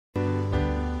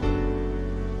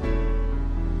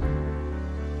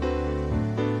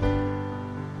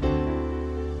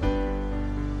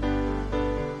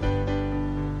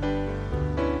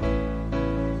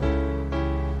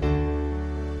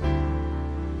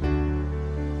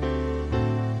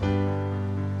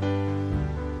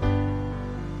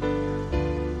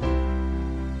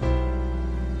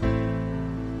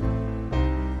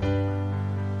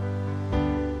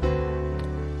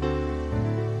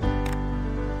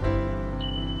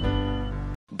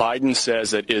Biden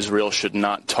says that Israel should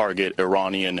not target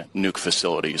Iranian nuke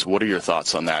facilities. What are your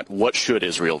thoughts on that? What should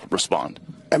Israel respond?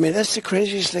 I mean, that's the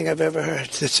craziest thing I've ever heard.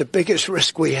 It's the biggest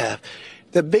risk we have.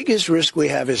 The biggest risk we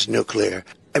have is nuclear.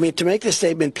 I mean, to make the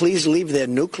statement, please leave their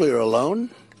nuclear alone,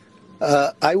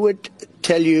 I would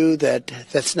tell you that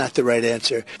that's not the right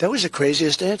answer. That was the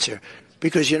craziest answer.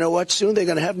 Because you know what? Soon they're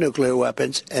going to have nuclear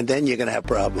weapons, and then you're going to have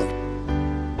problems.